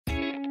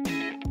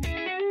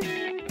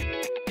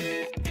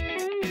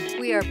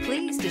We are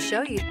pleased to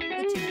show you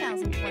the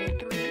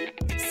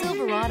 2023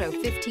 Silverado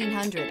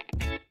 1500.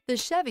 The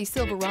Chevy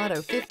Silverado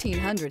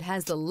 1500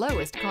 has the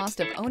lowest cost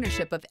of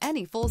ownership of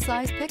any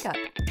full-size pickup.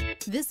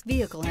 This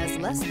vehicle has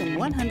less than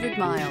 100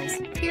 miles.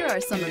 Here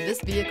are some of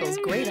this vehicle's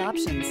great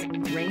options: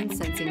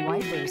 rain-sensing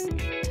wipers,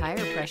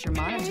 tire pressure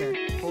monitor,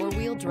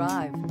 four-wheel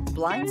drive,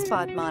 blind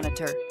spot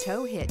monitor,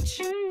 tow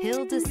hitch,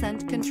 hill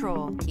descent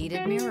control,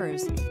 heated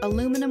mirrors,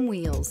 aluminum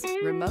wheels,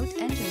 remote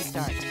engine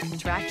start,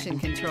 traction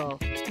control.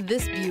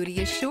 This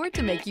beauty is sure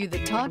to make you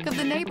the talk of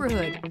the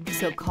neighborhood.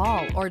 So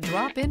call or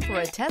drop in for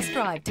a test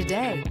drive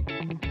today.